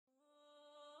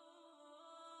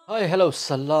Hi, hello,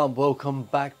 salam, welcome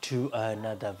back to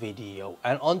another video.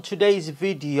 And on today's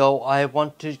video I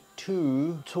wanted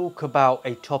to talk about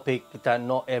a topic that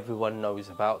not everyone knows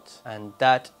about, and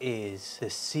that is the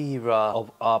seerah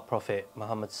of our Prophet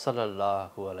Muhammad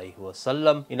sallallahu alaihi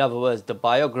wasallam. In other words, the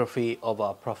biography of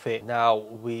our Prophet. Now,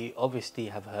 we obviously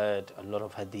have heard a lot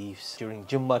of hadiths during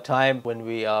Jummah time when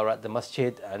we are at the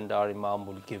masjid and our Imam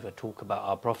will give a talk about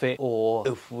our Prophet, or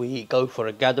if we go for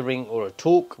a gathering or a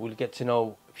talk, we'll get to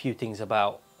know few things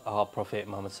about our Prophet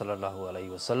Muhammad sallallahu alaihi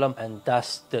wasallam, and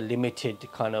that's the limited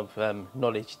kind of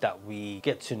knowledge that we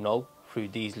get to know through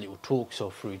these little talks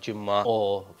or through Jummah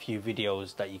or a few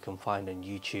videos that you can find on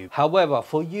YouTube. However,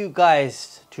 for you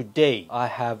guys today, I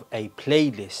have a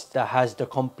playlist that has the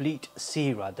complete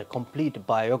seerah, the complete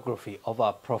biography of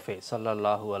our Prophet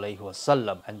sallallahu alaihi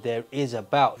wasallam, and there is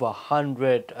about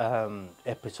 100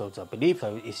 episodes, I believe.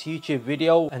 So it's YouTube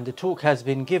video, and the talk has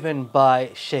been given by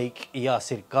Sheikh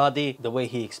Yasir Qadi. The way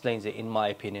he explains it, in my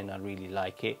opinion, I really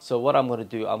like it. So what I'm going to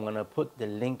do, I'm going to put the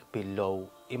link below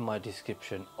in my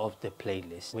description of the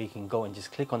playlist where you can go and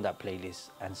just click on that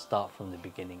playlist and start from the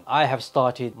beginning. I have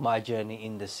started my journey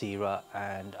in the seerah,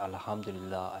 and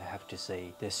alhamdulillah, I have to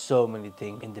say there's so many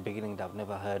things in the beginning that I've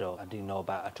never heard of, I didn't know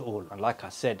about at all. And like I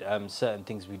said, certain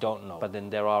things we don't know, but then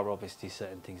there are obviously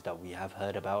certain things that we have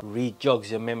heard about.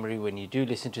 Re-jogs your memory when you do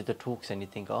listen to the talks and you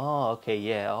think, oh okay,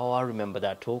 yeah, oh I remember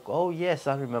that talk, oh yes,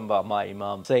 I remember my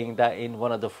Imam saying that in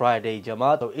one of the Friday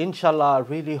Jamaat. So inshallah, I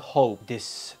really hope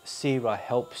this seerah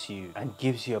helps you and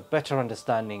gives you a better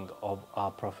understanding of our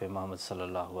Prophet Muhammad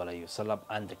sallallahu alaihi wasallam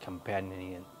and the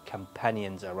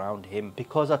companions around him,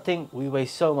 because I think we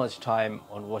waste so much time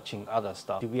on watching other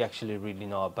stuff. Do we actually really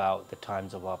know about the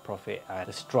times of our Prophet and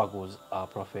the struggles our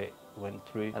Prophet went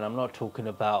through? And I'm not talking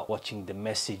about watching the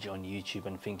message on YouTube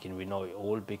and thinking we know it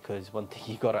all, because one thing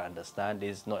you gotta understand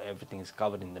is not everything is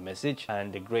covered in the message.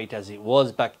 And great as it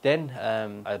was back then,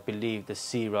 I believe the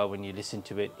seerah, when you listen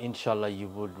to it, inshallah you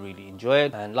would really enjoy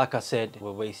it. And like I said,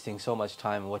 we're wasting so much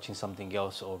time watching something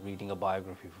else or reading a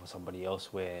biography for somebody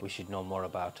else, where we should know more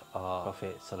about our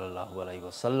Prophet sallallahu alaihi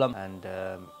wasallam. And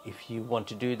if you want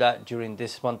to do that during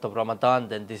this month of Ramadan,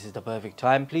 then this is the perfect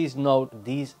time. Please note,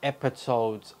 these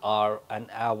episodes are an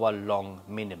hour long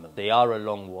minimum. They are a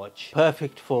long watch,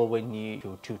 perfect for when you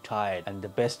feel too tired. And the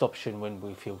best option when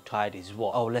we feel tired is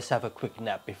what? Oh, let's have a quick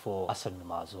nap before Asr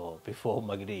Namaz or before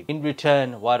Maghrib. In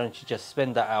return, why don't you just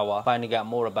spend that hour finding out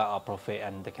more about our Prophet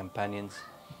and the companions,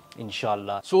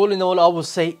 inshallah. So all in all, I will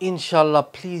say inshallah,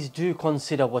 please do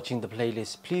consider watching the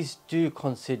playlist. Please do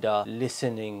consider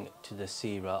listening to the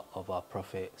seerah of our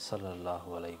Prophet sallallahu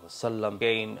alaihi wasallam.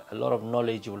 Gain a lot of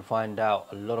knowledge. You will find out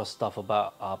a lot of stuff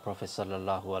about our Prophet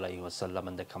sallallahu alaihi wasallam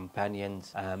and the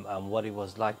companions, and what it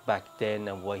was like back then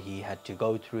and what he had to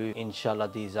go through.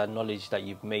 Inshallah, these are knowledge that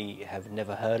you may have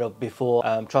never heard of before.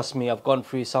 Trust me, I've gone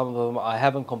through some of them. I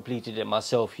haven't completed it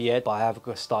myself yet, but I have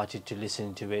started to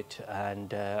listen to it,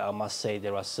 and I must say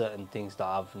there are certain things that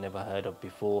I've never heard of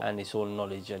before, and it's all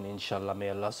knowledge. And inshallah,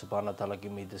 may Allah subhanahu wa ta'ala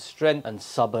give me the strength and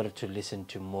sabr to listen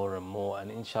to more and more.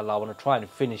 And inshallah, I want to try and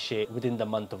finish it within the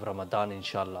month of Ramadan,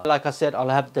 inshallah. Like I said, I'll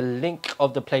have the link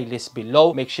of the playlist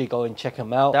below. Make sure you go and check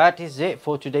them out. That is it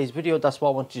for today's video. That's what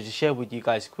I wanted to share with you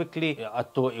guys quickly. I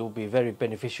thought it would be very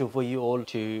beneficial for you all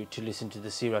to listen to the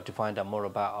seerah, to find out more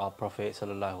about our Prophet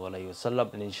sallallahu alaihi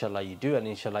wasallam. And inshallah you do, and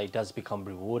inshallah it does become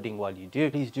rewarding while you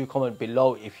do. Please do comment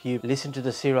below if you listened to the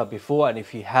seerah before, and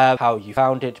if you have, how you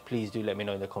found it. Please do let me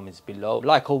know in the comments below.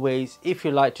 Like always, if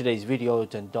you like today's video,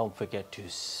 then don't forget to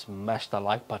smash the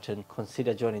like button.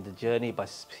 Consider joining the journey by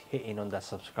hitting on that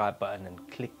subscribe button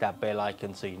and click that bell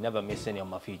icon so you never miss any of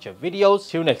my future videos.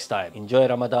 Till next time, enjoy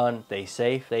Ramadan, stay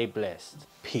safe, stay blessed.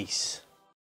 Peace.